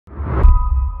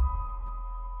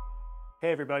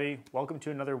Hey everybody, welcome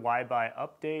to another Why Buy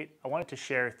update. I wanted to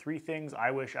share 3 things I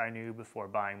wish I knew before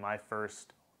buying my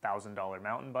first $1,000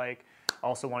 mountain bike. I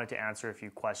also wanted to answer a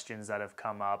few questions that have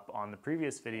come up on the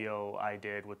previous video I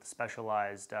did with the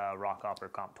Specialized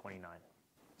Rockhopper Comp 29.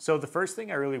 So the first thing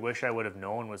I really wish I would have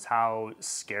known was how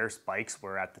scarce bikes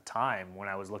were at the time when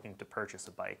I was looking to purchase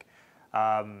a bike.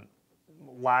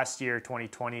 Last year,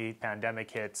 2020,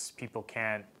 pandemic hits, people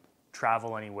can't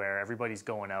travel anywhere, everybody's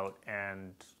going out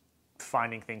and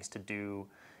finding things to do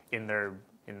in their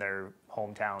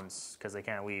hometowns because they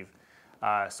can't leave.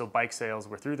 So bike sales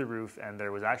were through the roof, and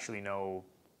there was actually no,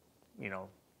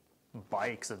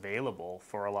 bikes available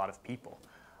for a lot of people.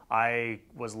 I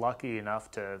was lucky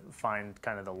enough to find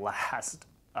kind of the last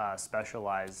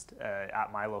Specialized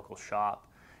at my local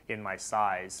shop in my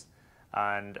size,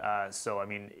 and so I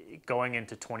mean, going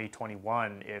into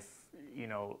 2021, if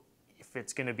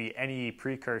it's going to be any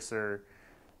precursor.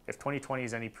 If 2020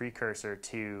 is any precursor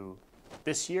to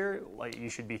this year, you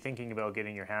should be thinking about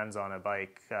getting your hands on a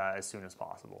bike as soon as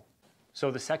possible. So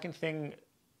the second thing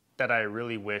that I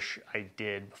really wish I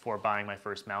did before buying my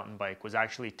first mountain bike was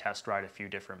actually test ride a few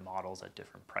different models at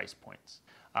different price points.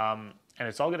 And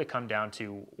it's all going to come down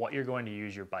to what you're going to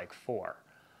use your bike for.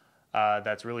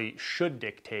 That's really should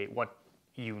dictate what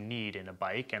you need in a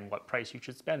bike and what price you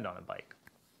should spend on a bike.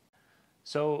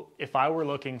 So if I were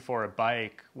looking for a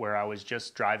bike where I was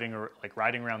just driving or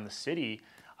riding around the city,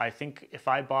 I think if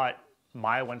I bought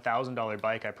my $1,000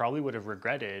 bike, I probably would have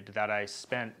regretted that I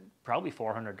spent probably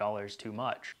 $400 too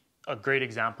much. A great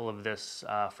example of this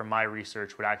from my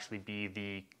research would actually be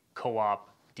the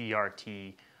Co-op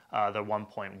DRT, the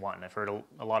 1.1. I've heard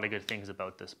a lot of good things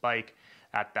about this bike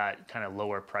at that kind of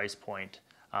lower price point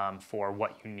for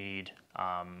what you need.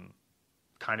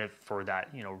 Kind of for that,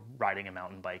 riding a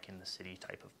mountain bike in the city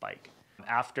type of bike.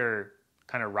 After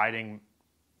kind of riding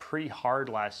pretty hard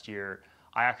last year,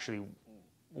 I actually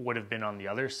would have been on the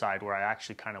other side where I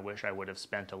actually kind of wish I would have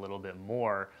spent a little bit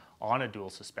more on a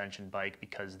dual suspension bike,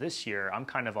 because this year I'm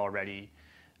kind of already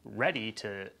ready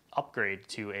to upgrade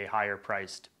to a higher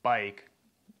priced bike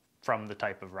from the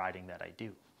type of riding that I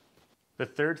do. The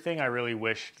third thing I really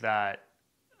wished that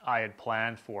I had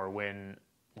planned for when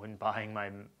buying my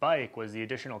bike was the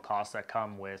additional costs that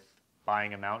come with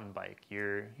buying a mountain bike.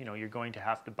 You're going to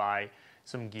have to buy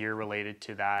some gear related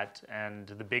to that, and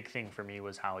the big thing for me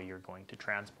was how you're going to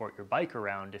transport your bike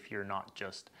around if you're not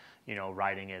just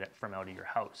riding it from out of your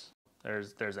house.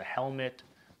 There's a helmet,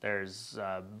 there's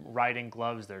riding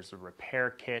gloves, there's a repair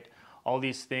kit, all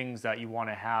these things that you want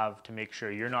to have to make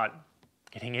sure you're not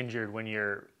getting injured when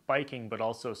you're biking, but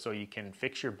also so you can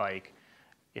fix your bike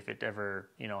if it ever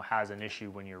has an issue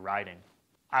when you're riding.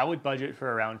 I would budget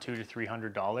for around $200 to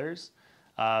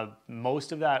 $300.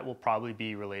 Most of that will probably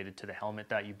be related to the helmet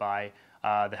that you buy.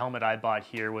 The helmet I bought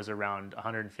here was around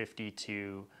 $150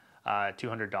 to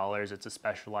 $200. It's a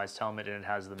Specialized helmet and it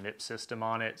has the MIP system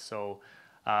on it, so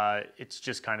it's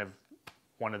just kind of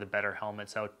one of the better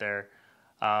helmets out there.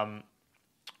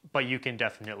 But you can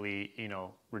definitely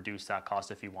reduce that cost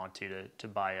if you want to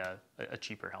buy a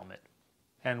cheaper helmet.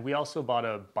 And we also bought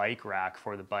a bike rack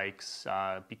for the bikes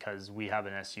because we have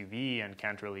an SUV and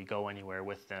can't really go anywhere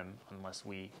with them unless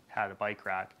we had a bike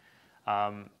rack.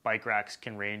 Bike racks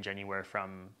can range anywhere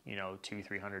from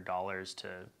 $200-300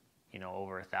 to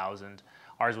over $1,000.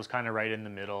 Ours was kind of right in the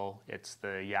middle. It's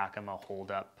the Yakima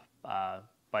Hold Up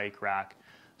bike rack.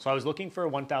 So I was looking for a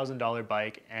 $1,000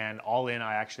 bike, and all in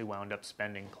I actually wound up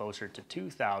spending closer to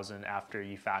 $2,000 after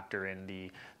you factor in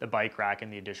the bike rack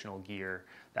and the additional gear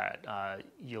that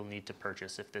you'll need to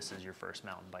purchase if this is your first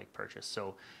mountain bike purchase.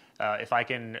 So if I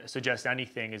can suggest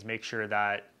anything, is make sure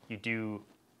that you do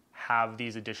have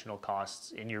these additional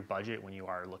costs in your budget when you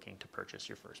are looking to purchase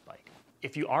your first bike.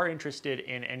 If you are interested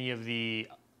in any of the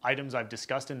items I've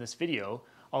discussed in this video,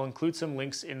 I'll include some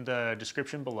links in the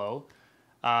description below.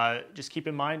 Just keep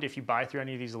in mind, if you buy through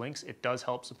any of these links, it does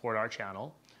help support our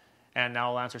channel. And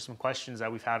now I'll answer some questions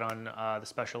that we've had on the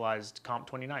Specialized Comp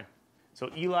 29. So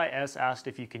Eli S. asked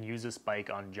if you can use this bike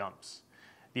on jumps.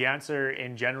 The answer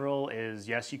in general is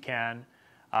yes, you can.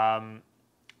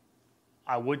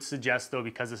 I would suggest though,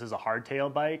 because this is a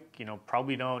hardtail bike,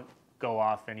 probably don't go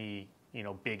off any,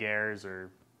 big airs or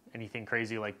anything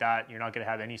crazy like that. You're not going to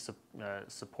have any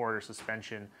support or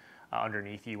suspension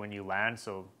underneath you when you land,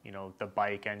 so the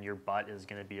bike and your butt is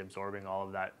going to be absorbing all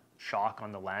of that shock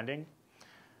on the landing.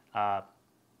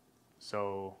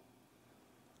 So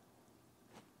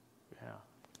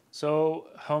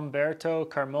Humberto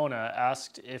Carmona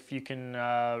asked if you can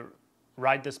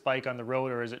ride this bike on the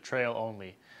road or is it trail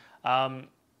only?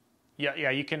 Yeah,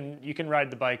 you can ride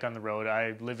the bike on the road.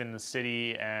 I live in the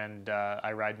city and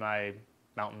I ride my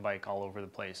mountain bike all over the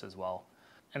place as well.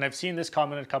 And I've seen this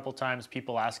comment a couple times,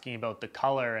 people asking about the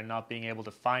color and not being able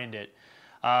to find it.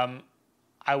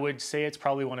 I would say it's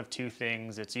probably one of two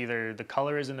things. It's either the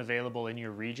color isn't available in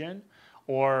your region,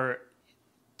 or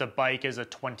the bike is a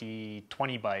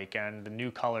 2020 bike and the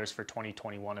new colors for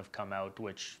 2021 have come out,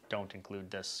 which don't include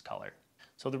this color.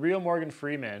 So the real Morgan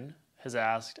Freeman has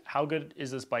asked, how good is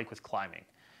this bike with climbing?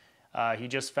 He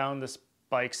just found this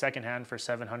bike secondhand for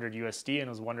 700 USD and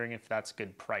was wondering if that's a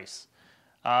good price.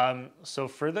 So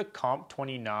for the Comp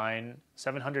 29,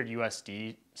 700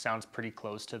 USD sounds pretty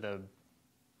close to the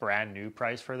brand new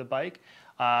price for the bike.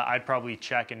 I'd probably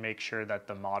check and make sure that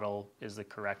the model is the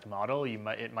correct model.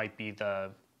 It might be a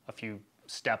few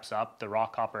steps up. The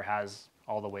Rockhopper has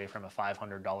all the way from a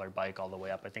 $500 bike all the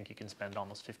way up. I think you can spend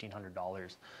almost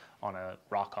 $1,500 on a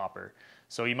Rockhopper.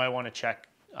 So you might want to check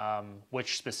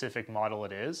which specific model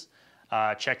it is.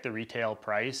 Check the retail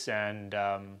price and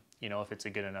if it's a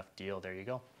good enough deal, there you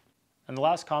go. And the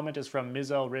last comment is from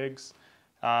Mizel Riggs.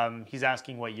 He's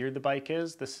asking what year the bike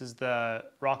is. This is the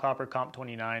Rockhopper Comp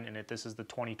 29 and this is the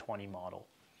 2020 model.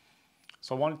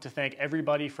 So I wanted to thank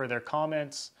everybody for their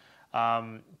comments.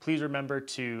 Please remember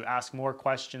to ask more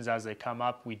questions as they come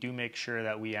up. We do make sure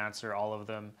that we answer all of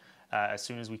them as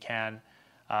soon as we can.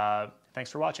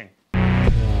 Thanks for watching.